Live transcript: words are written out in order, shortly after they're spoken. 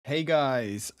Hey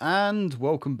guys, and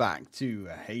welcome back to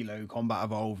Halo Combat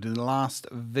Evolved. In the last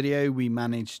video, we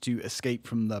managed to escape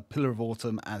from the Pillar of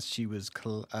Autumn as she was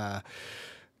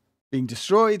being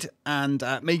destroyed, and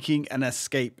making an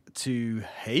escape to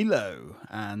Halo.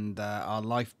 And our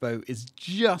lifeboat is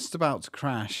just about to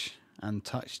crash and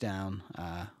touch down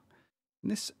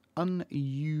in this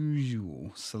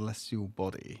unusual celestial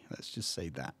body. Let's just say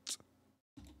that.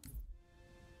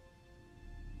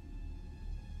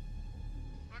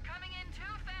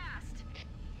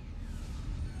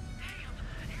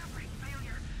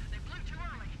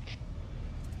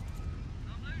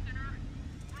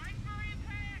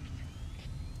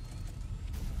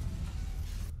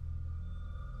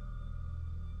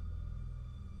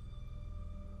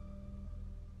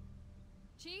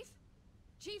 Chief?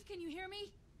 Chief, can you hear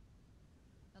me?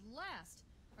 At last.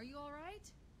 Are you all right?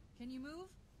 Can you move?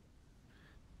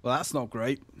 Well, that's not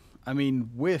great. I mean,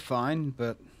 we're fine,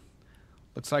 but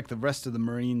looks like the rest of the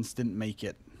Marines didn't make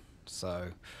it. So,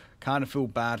 kind of feel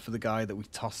bad for the guy that we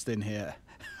tossed in here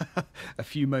a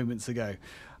few moments ago.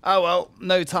 Oh well,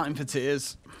 no time for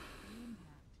tears.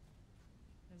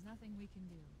 There's nothing we can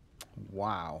do.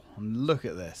 Wow, and look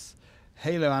at this.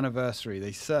 Halo Anniversary,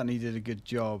 they certainly did a good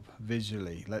job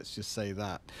visually, let's just say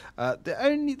that.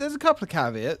 There's a couple of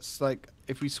caveats, like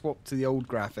if we swap to the old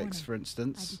graphics, for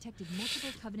instance. I detected multiple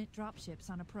Covenant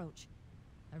dropships on approach.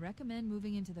 I recommend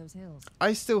moving into those hills.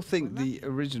 I still think the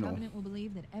original Covenant will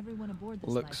believe that everyone aboard this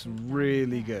looks lifeboat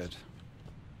really died. good.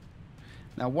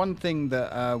 Now, one thing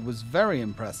that was very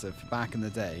impressive back in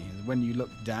the day is when you look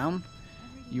down,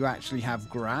 you actually have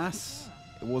grass.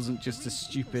 It wasn't just a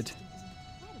stupid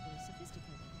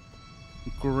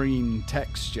green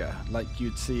texture like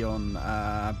you'd see on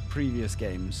previous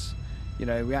games. You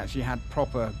know, we actually had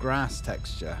proper grass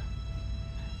texture,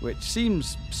 which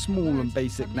seems small and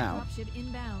basic now,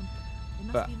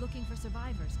 but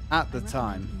at the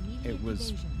time it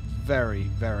was very,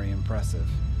 very impressive.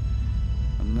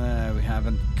 And there we have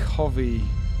a Covey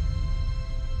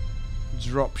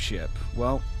dropship.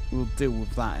 Well, we'll deal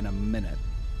with that in a minute.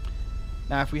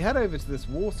 Now, if we head over to this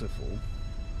waterfall,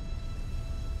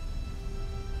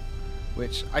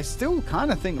 which I still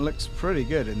kind of think looks pretty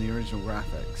good in the original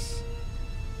graphics,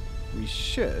 we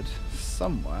should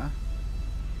somewhere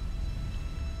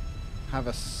have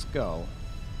a skull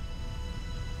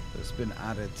that's been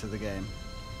added to the game.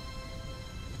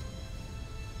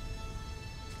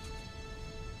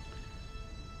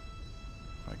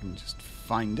 If I can just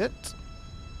find it.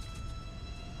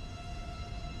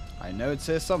 I know it's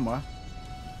here somewhere.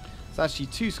 There's actually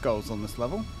 2 skulls on this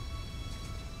level.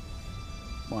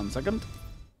 1 second.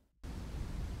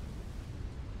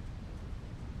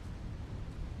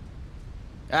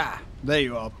 Ah, there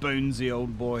you are, Bonesy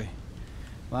old boy.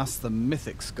 That's the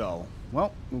mythic skull.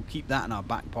 Well, we'll keep that in our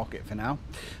back pocket for now.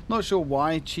 Not sure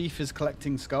why Chief is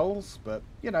collecting skulls, but,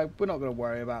 you know, we're not going to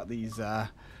worry about these.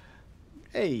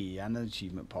 Hey, and an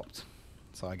achievement popped.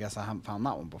 So I guess I haven't found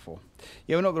that one before.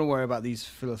 Yeah, we're not going to worry about these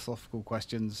philosophical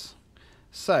questions.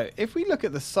 So, if we look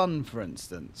at the sun, for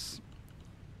instance,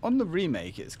 on the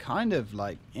remake, it's kind of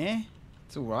like,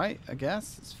 it's alright, I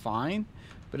guess. It's fine.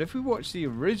 But if we watch the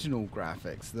original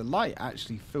graphics, the light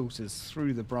actually filters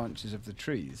through the branches of the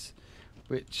trees,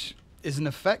 which is an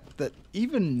effect that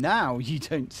even now you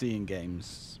don't see in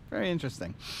games. Very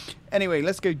interesting. Anyway,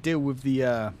 let's go deal with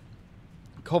the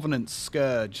Covenant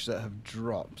Scourge that have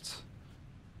dropped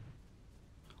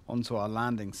onto our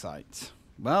landing site.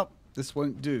 Well, this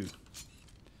won't do.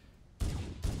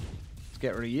 Let's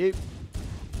get rid of you.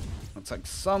 Looks like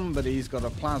somebody's got a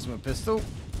plasma pistol.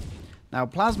 Now,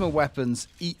 plasma weapons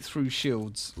eat through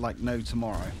shields like no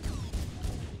tomorrow.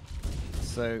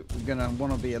 So we're going to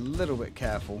want to be a little bit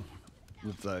careful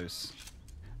with those.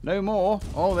 No more.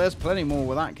 Oh, there's plenty more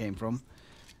where that came from.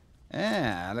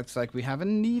 Yeah, looks like we have a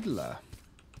Needler.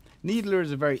 Needler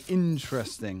is a very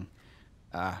interesting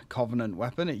Covenant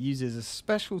weapon. It uses a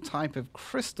special type of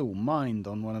crystal mined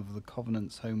on one of the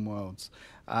Covenant's homeworlds.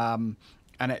 And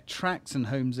it tracks and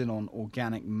homes in on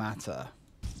organic matter.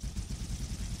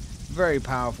 Very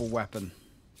powerful weapon.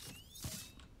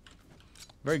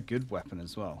 Very good weapon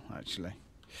as well, actually.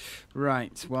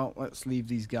 Right, well, let's leave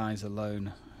these guys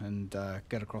alone and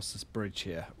get across this bridge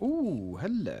here. Ooh,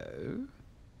 hello.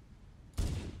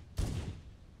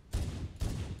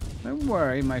 Don't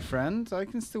worry, my friend. I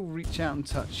can still reach out and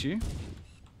touch you.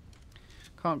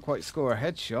 Can't quite score a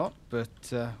headshot,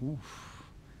 but oof,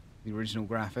 the original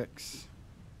graphics.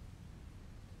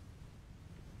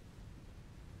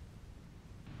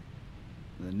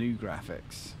 The new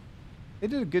graphics. They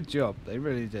did a good job. They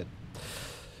really did.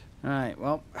 Alright,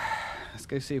 well, let's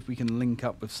go see if we can link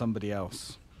up with somebody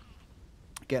else.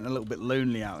 getting a little bit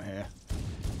lonely out here.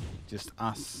 Just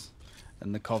us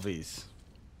and the covies.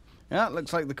 Yeah, it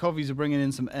looks like the covies are bringing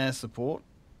in some air support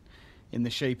in the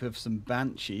shape of some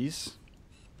banshees.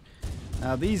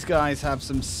 Now these guys have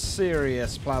some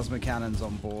serious plasma cannons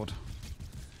on board.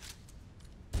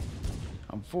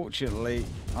 Unfortunately,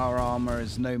 our armor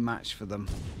is no match for them.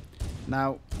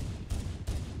 Now,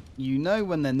 you know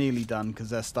when they're nearly done because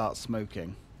they start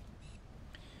smoking.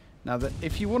 Now,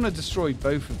 if you want to destroy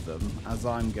both of them, as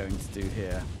I'm going to do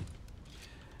here,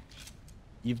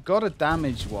 you've got to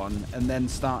damage one and then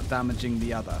start damaging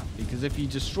the other. Because if you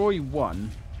destroy one,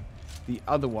 the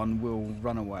other one will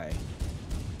run away.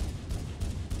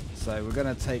 So we're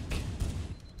going to take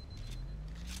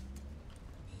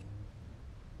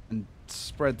and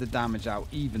spread the damage out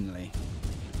evenly.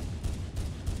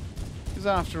 Because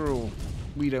after all,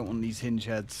 we don't want these hinge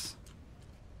heads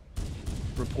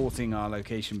reporting our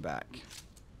location back.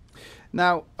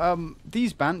 Now,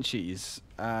 these banshees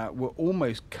were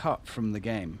almost cut from the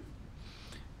game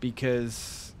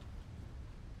because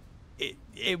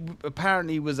it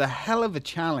apparently was a hell of a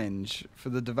challenge for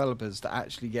the developers to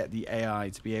actually get the AI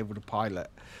to be able to pilot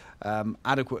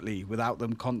adequately without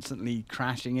them constantly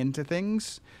crashing into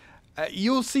things.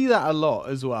 You'll see that a lot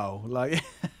as well. Like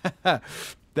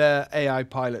the AI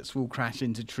pilots will crash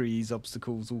into trees,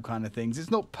 obstacles, all kind of things. It's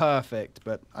not perfect,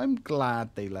 but I'm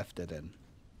glad they left it in.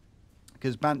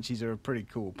 Because banshees are a pretty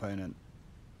cool opponent.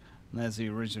 And there's the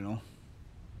original.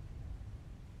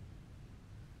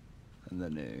 And the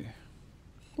new.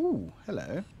 Ooh,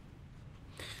 hello.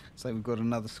 So we've got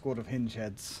another squad of hinge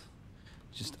heads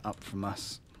just up from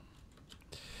us.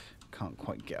 Can't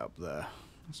quite get up there.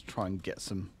 Let's try and get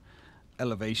some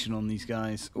elevation on these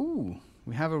guys. Ooh,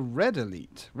 we have a red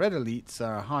elite. Red elites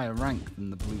are a higher rank than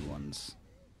the blue ones.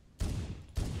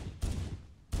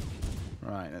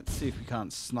 Right, let's see if we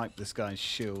can't snipe this guy's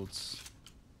shields.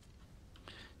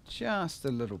 Just a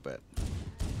little bit.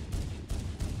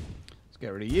 Let's get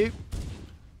rid of you.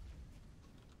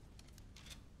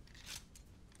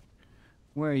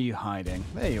 Where are you hiding?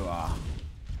 There you are.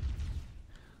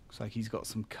 Looks like he's got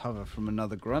some cover from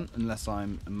another grunt, unless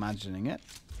I'm imagining it.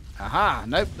 Aha!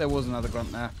 Nope, there was another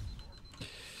grunt there.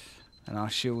 And our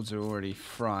shields are already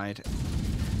fried.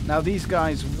 Now these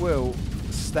guys will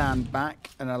stand back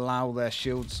and allow their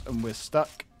shields, and we're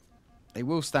stuck. They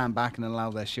will stand back and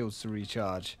allow their shields to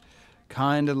recharge.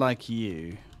 Kind of like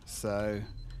you. So,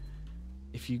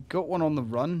 if you've got one on the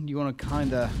run, you want to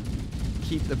kind of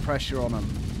keep the pressure on them.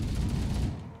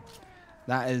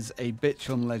 That is a bitch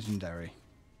on Legendary,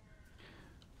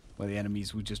 where the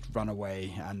enemies will just run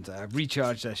away and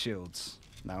recharge their shields.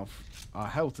 Now, our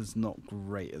health is not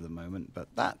great at the moment, but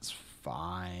that's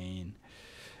fine.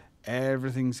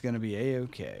 Everything's going to be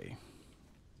a-okay.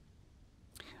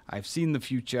 I've seen the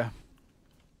future.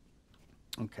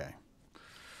 Okay.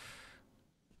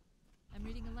 I'm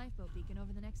reading a lifeboat beacon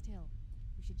over the next hill.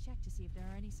 We should check to see if there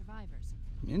are any survivors.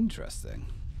 Interesting.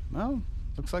 Well,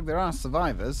 looks like there are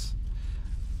survivors.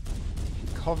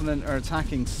 Covenant are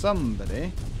attacking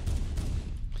somebody.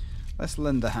 Let's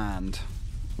lend a hand.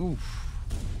 Oof.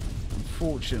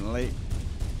 Unfortunately,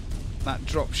 that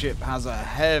dropship has a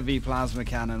heavy plasma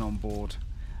cannon on board.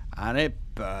 And it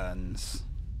burns.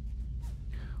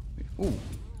 Ooh.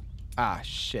 Ah,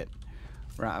 shit.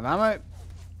 We're out of ammo.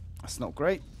 That's not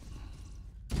great.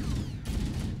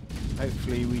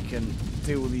 Hopefully we can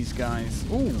deal with these guys.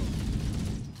 Ooh.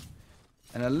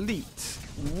 An elite.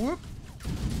 Whoop.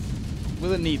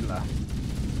 With a needler.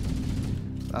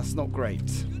 That's not great.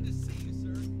 Good to see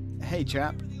you, sir. Hey,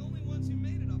 chap. We're the only ones who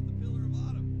made it off the Pillar of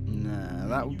Autumn. Nah,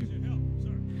 that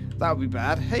would be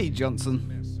bad. Hey, Johnson.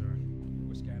 Mess, sir.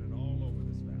 We're scattered all over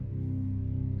this valley.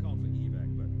 We called for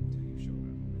evac, but until you showed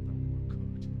up, I thought we were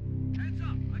cooked. Heads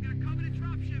up! I got a Covenant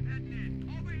dropship heading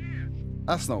in. Over here.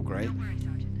 That's not great. Don't worry,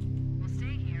 Sergeant. We'll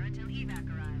stay here until evac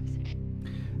arrives.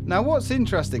 Now, what's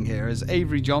interesting here is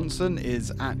Avery Johnson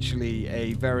is actually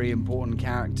a very important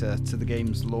character to the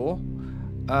game's lore.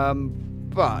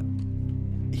 But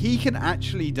he can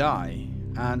actually die,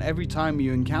 and every time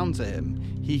you encounter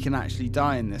him, he can actually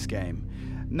die in this game.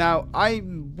 Now,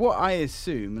 what I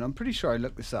assume, and I'm pretty sure I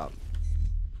looked this up,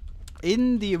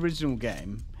 in the original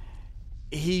game,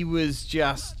 he was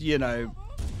just, you know,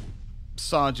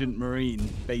 Sergeant Marine,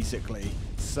 basically.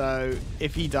 So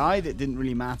if he died, it didn't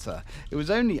really matter. It was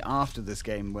only after this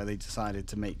game where they decided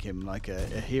to make him like a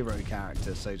hero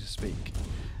character, so to speak.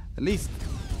 At least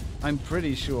I'm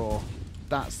pretty sure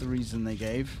that's the reason they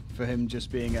gave for him,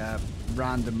 just being a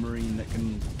random Marine that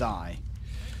can die.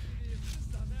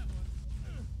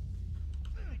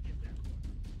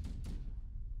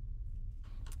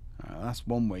 That's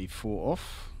one way fought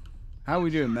off. How are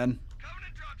we doing, men?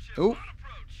 Covenant Oh,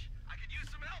 approach. I could use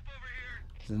some help over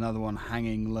here. there's another one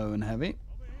hanging low and heavy.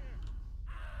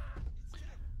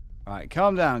 Alright,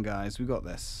 calm down, guys. We got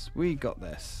this. We got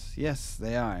this. Yes,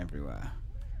 they are everywhere.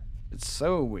 But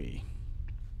so are we.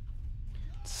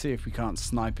 Let's see if we can't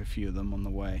snipe a few of them on the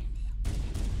way.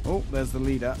 Oh, there's the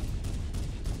leader.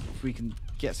 If we can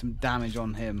get some damage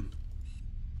on him,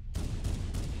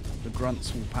 the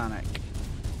grunts will panic.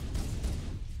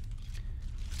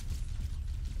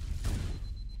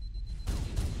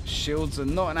 Shields are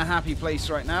not in a happy place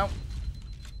right now,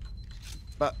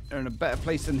 but they're in a better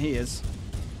place than he is.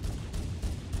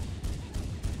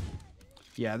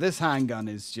 Yeah, this handgun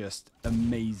is just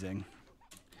amazing.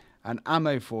 And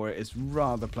ammo for it is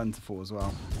rather plentiful as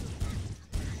well.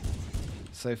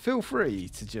 So feel free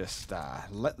to just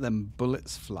let them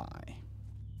bullets fly.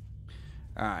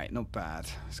 Alright, not bad.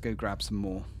 Let's go grab some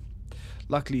more.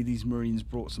 Luckily these Marines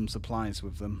brought some supplies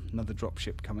with them. Another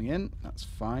dropship coming in. That's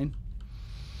fine.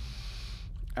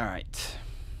 Alright.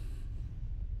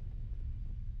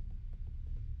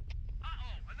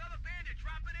 Another bandit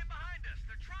dropping in behind us.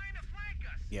 They're trying to flank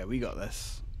us. Yeah, we got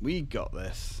this. We got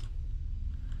this.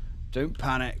 Don't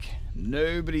panic.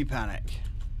 Nobody panic.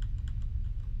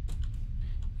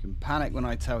 You can panic when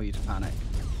I tell you to panic.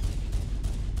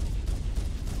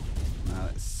 Now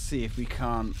let's see if we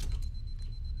can't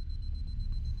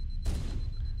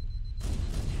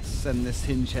send this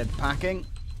hinge head packing.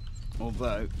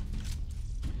 Although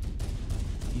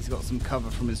he's got some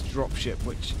cover from his dropship,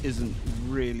 which isn't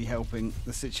really helping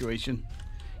the situation.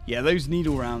 Yeah, those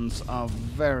needle rounds are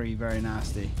very, very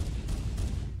nasty.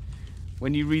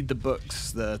 When you read the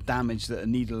books, the damage that a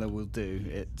needler will do,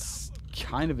 it's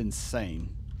kind of insane.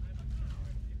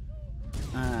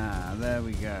 Ah, there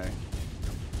we go.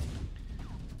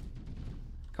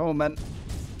 Come on, man.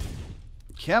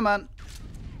 Come on.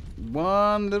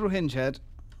 One little hinge head.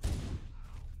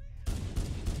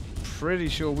 Pretty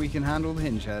sure we can handle the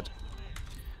hinge head.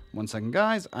 1 second,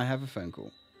 guys. I have a phone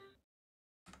call.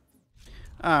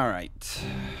 Alright.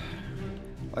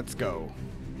 Let's go.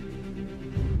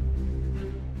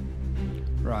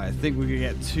 Right, I think we can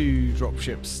get 2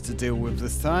 dropships to deal with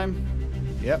this time.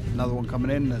 Yep, another one coming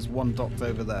in. There's one docked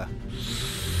over there.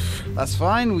 That's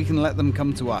fine. We can let them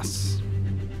come to us.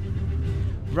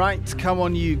 Right, come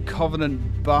on, you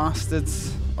Covenant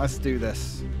bastards. Let's do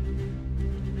this.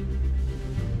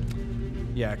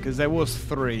 Yeah, because there was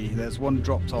 3. There's one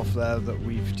dropped off there that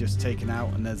we've just taken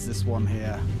out, and there's this one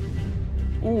here.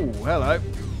 Ooh, hello.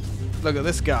 Look at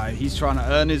this guy. He's trying to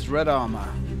earn his red armor.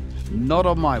 Not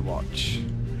on my watch.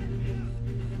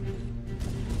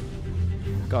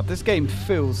 God, this game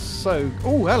feels so...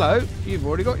 Oh, hello. You've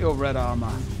already got your red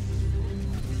armor.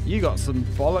 You got some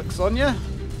bollocks on you.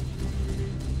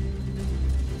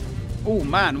 Oh,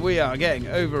 man, we are getting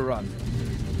overrun.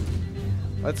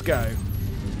 Let's go.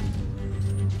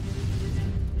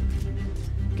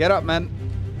 Get up, man.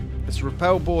 Let's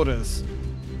repel borders.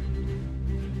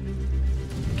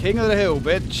 King of the hill,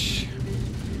 bitch.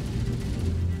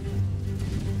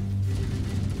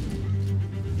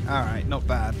 Alright, not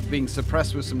bad. Being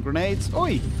suppressed with some grenades.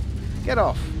 Oi! Get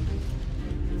off.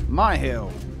 My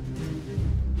hill.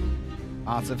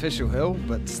 Artificial hill,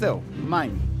 but still,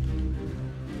 mine.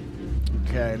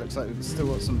 Okay, looks like we've still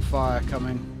got some fire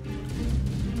coming.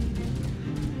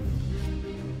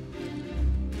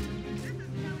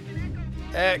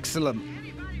 Excellent.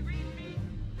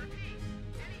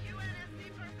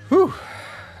 Whew.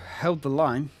 Held the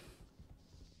line.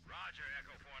 Roger,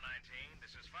 Echo 419.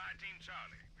 This is Fire Team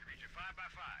Charlie. We read you 5 by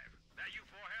 5. That you,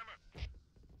 Forehammer?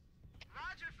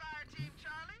 Roger, Fire Team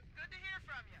Charlie. Good to hear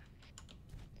from you.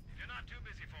 If you're not too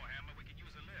busy, Forehammer, we could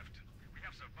use a lift. We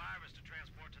have survivors to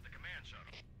transport to the command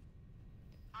shuttle.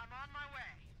 I'm on my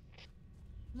way.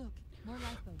 Look, more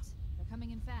lifeboats. They're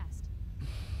coming in fast.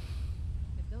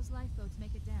 If those lifeboats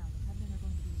make it down, the Covenant are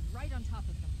going to be right on top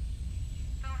of them.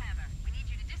 Forehammer, we need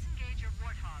you to disengage your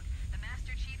Warthog. The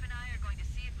Master Chief and I are going to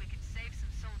see if we can save some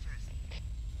soldiers.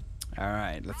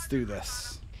 Alright, let's do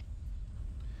this.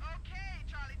 Okay,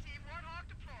 Charlie Team, Warthog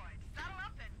deployed. Saddle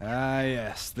up and... Ah,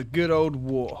 yes, the good old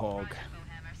Warthog. Roger,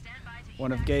 Forehammer. Stand by to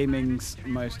One of evac gaming's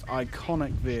survivors most to transport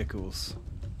iconic vehicles.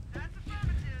 That's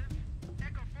affirmative.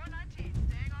 Echo 419,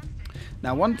 staying on station.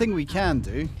 Now, one thing we can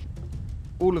do,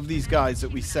 all of these guys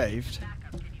that we saved,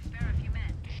 Backup, can you spare a few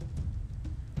men?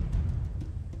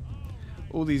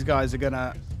 all these guys are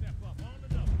gonna...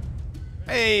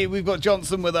 Hey, we've got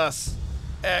Johnson with us.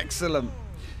 Excellent.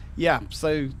 Yeah,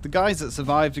 so the guys that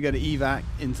survived are going to evac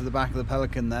into the back of the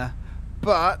Pelican there,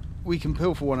 but we can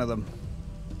pilfer one of them.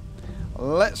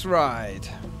 Let's ride.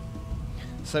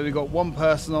 So we've got one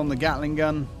person on the Gatling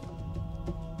gun.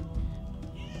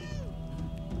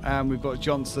 And we've got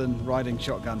Johnson riding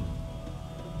shotgun.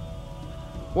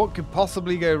 What could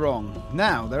possibly go wrong?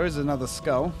 Now, there is another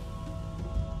skull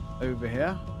over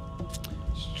here.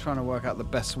 Just trying to work out the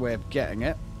best way of getting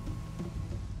it.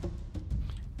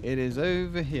 It is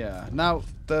over here. Now,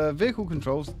 the vehicle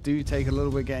controls do take a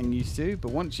little bit getting used to,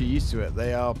 but once you're used to it,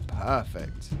 they are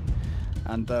perfect.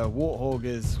 And the Warthog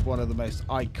is one of the most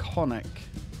iconic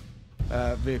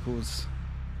vehicles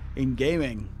in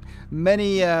gaming.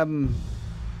 Many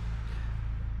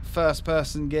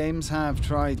first-person games have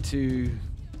tried to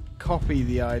copy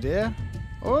the idea.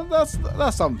 Well,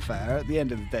 that's unfair. At the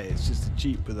end of the day, it's just a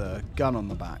Jeep with a gun on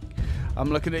the back.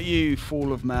 I'm looking at you,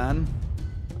 Fall of Man.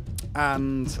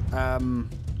 And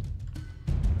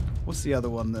what's the other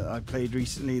one that I played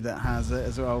recently that has it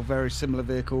as well? Very similar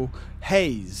vehicle.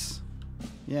 Haze.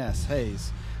 Yes,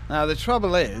 Haze. Now the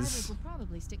trouble is, will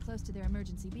probably stick close to their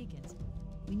emergency beacons.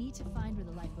 We need to find where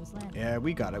the lifeboats land. yeah,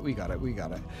 we got it.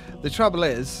 The trouble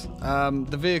is,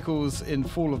 the vehicles in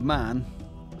Fall of Man.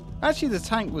 Actually, the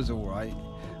tank was all right,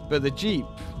 but the Jeep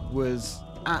was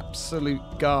absolute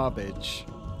garbage,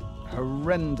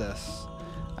 horrendous.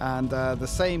 And the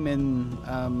same in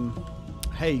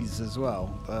Haze as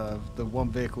well, the one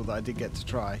vehicle that I did get to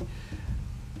try.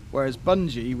 Whereas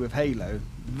Bungie with Halo,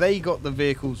 they got the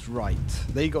vehicles right.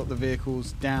 They got the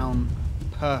vehicles down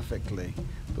perfectly.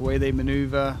 The way they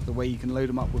maneuver, the way you can load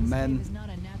them up with men. This is not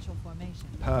a natural formation.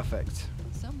 Perfect.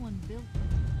 Someone built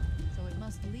it, so it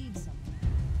must lead somewhere.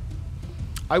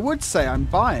 I would say I'm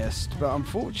biased, but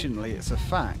unfortunately it's a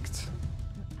fact.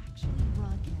 You're actually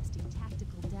broadcasting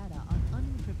tactical data on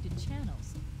unencrypted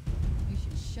channels. You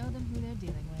should show them who they're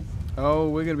dealing with. Oh,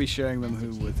 we're going to be showing them who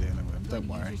Master we're Chief, dealing I'm with, going don't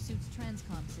to use worry. your suit's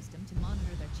transcom system to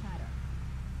monitor their chatter.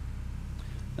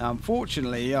 Now,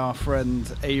 unfortunately, our friend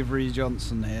Avery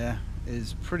Johnson here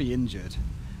is pretty injured.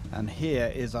 And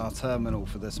here is our terminal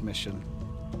for this mission.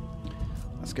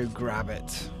 Let's go grab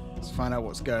it. Let's find out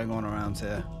what's going on around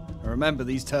here. And remember,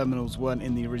 these terminals weren't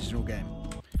in the original game.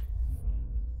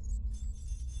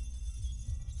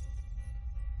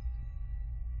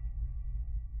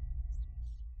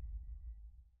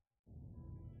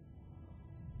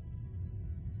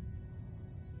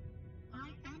 I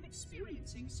am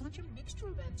experiencing such a mixture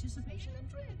of anticipation and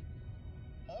dread.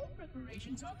 All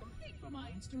preparations are complete for my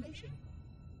installation.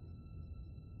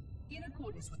 In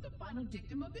accordance with the final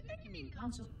dictum of the Ecumene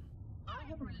Council, I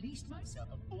have released myself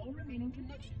of all remaining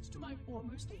connections to my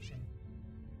former station.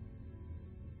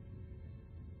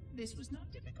 This was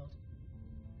not difficult.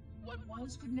 What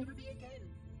was could never be again.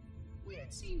 We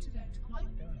had seen to that quite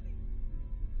thoroughly.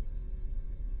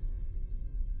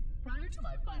 Prior to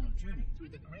my final journey through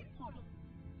the Great Portal,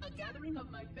 a gathering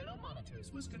of my fellow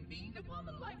monitors was convened upon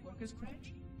the Lightworkers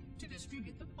Crash to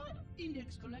distribute the final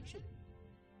index collection.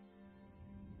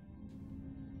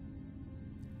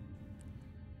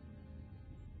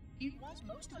 It was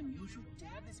most unusual to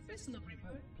have this vessel of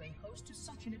rebirth play host to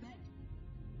such an event.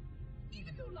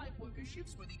 Even though Lightworker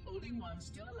ships were the only ones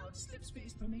still allowed slip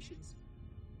space permissions.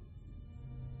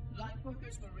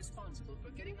 Lightworkers were responsible for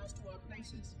getting us to our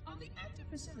places on the active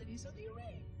facilities of the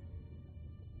array.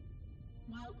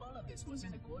 While all of this was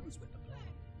in accordance with the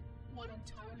plan, one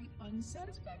entirely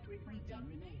unsatisfactory breakdown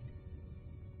remained.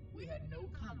 We had no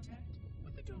contact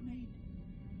with the domain.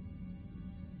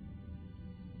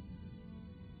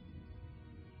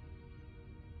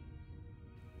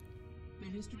 The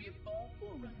history of all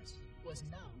Forerunners was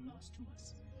now lost to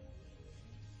us.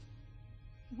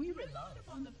 We relied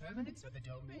upon the permanence of the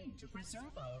domain to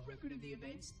preserve our record of the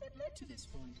events that led to this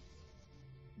point.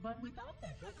 But without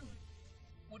that record,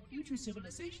 would future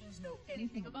civilizations know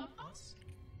anything about us?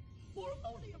 Or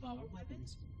only of our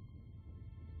weapons?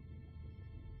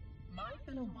 My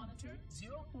fellow monitor,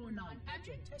 049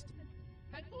 Adject Testament,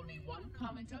 had only one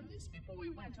comment on this before we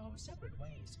went our separate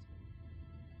ways.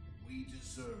 We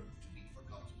deserve to be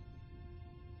forgotten.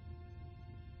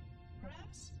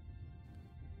 Perhaps.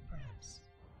 Perhaps.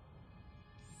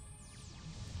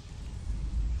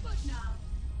 But now,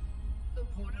 the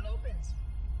portal opens,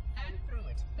 and through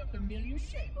it, the familiar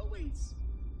shape awaits.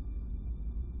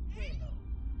 Halo.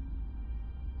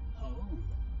 Home.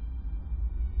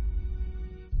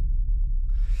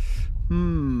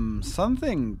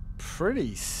 Something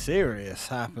pretty serious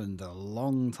happened a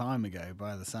long time ago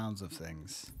by the sounds of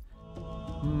things.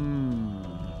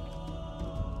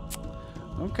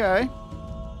 Okay.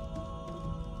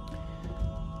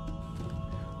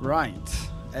 Right.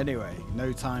 Anyway,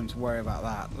 no time to worry about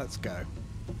that. Let's go.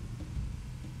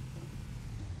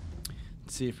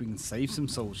 Let's see if we can save some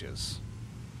soldiers.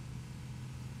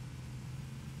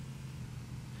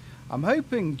 I'm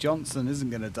hoping Johnson isn't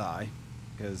going to die,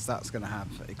 because that's going to have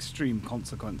extreme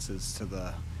consequences to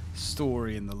the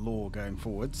story and the lore going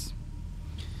forwards.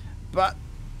 But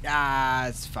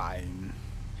it's fine.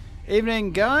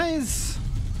 Evening, guys.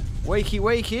 Wakey,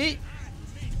 wakey.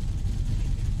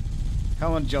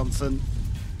 Come on, Johnson.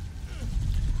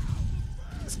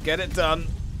 Let's get it done.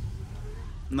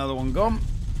 Another one gone.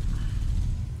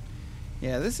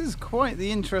 Yeah, this is quite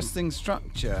the interesting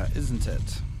structure, isn't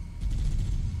it?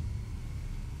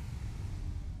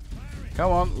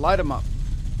 Come on, light them up.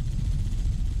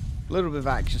 A little bit of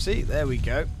accuracy. There we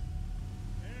go.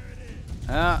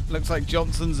 Looks like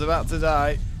Johnson's about to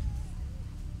die.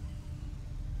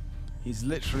 He's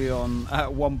literally on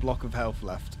 1 block of health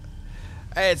left.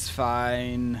 It's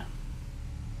fine.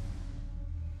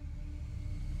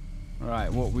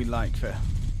 Right, what we like for...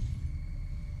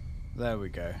 There we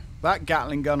go. That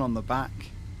Gatling gun on the back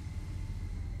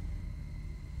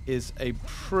is a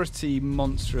pretty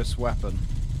monstrous weapon.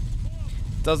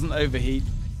 Doesn't overheat.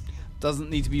 Doesn't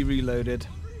need to be reloaded.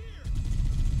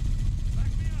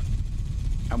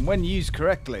 And when used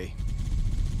correctly,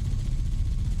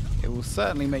 it will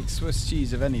certainly make Swiss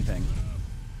cheese of anything.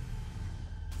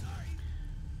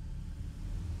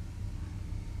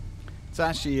 It's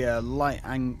actually a light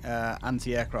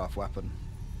anti-aircraft weapon.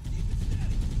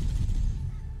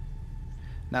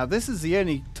 Now this is the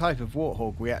only type of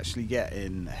Warthog we actually get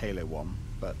in Halo 1,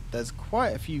 but there's quite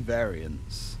a few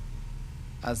variants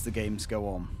as the games go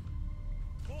on.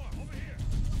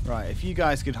 Right, if you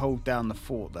guys could hold down the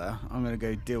fort there, I'm going to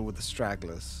go deal with the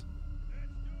stragglers.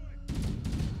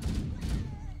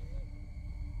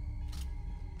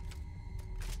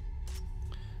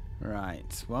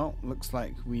 Right, well, looks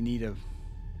like we need a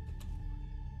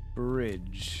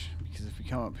bridge, because if we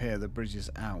come up here, the bridge is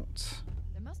out.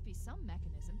 There must be some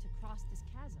mechanism to cross this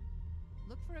chasm.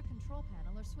 Look for a control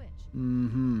panel or switch.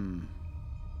 Mm-hmm.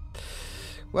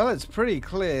 Well, it's pretty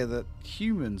clear that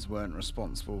humans weren't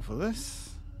responsible for this.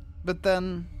 But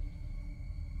then,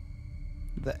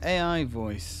 the AI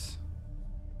voice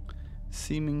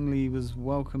seemingly was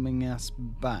welcoming us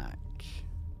back.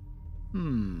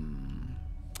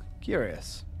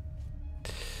 Curious.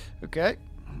 Okay,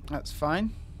 that's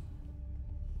fine.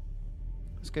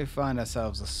 Let's go find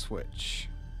ourselves a switch.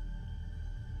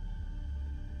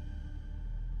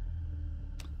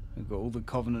 We've got all the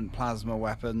Covenant plasma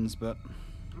weapons, but...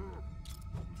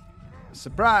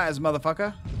 Surprise,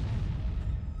 motherfucker!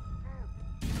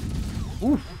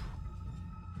 Oof!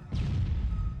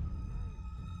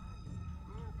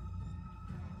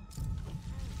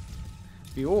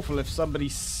 Be awful if somebody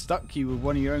stuck you with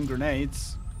one of your own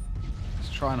grenades.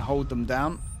 Just try and hold them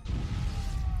down.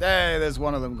 There's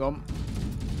one of them gone.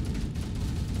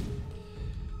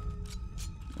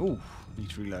 Ooh, need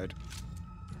to reload.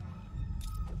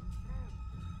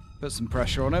 Put some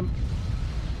pressure on him.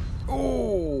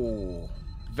 Ooh!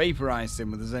 Vaporized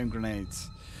him with his own grenades.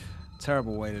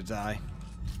 Terrible way to die.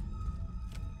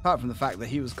 Apart from the fact that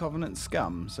he was Covenant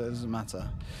scum, so it doesn't matter.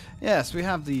 Yes, we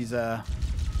have these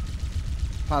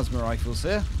plasma rifles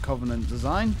here. Covenant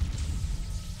design.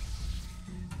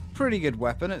 Pretty good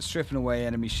weapon at stripping away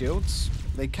enemy shields.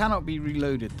 They cannot be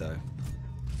reloaded though.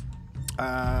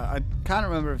 I can't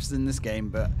remember if it's in this game,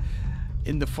 but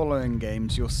in the following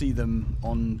games you'll see them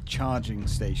on charging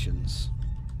stations.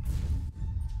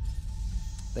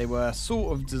 They were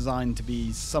sort of designed to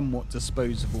be somewhat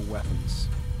disposable weapons.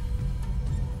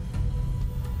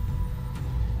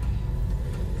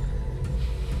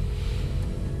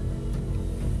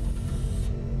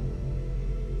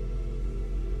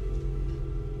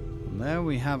 And there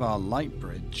we have our light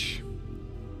bridge.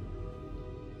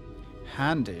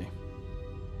 Handy.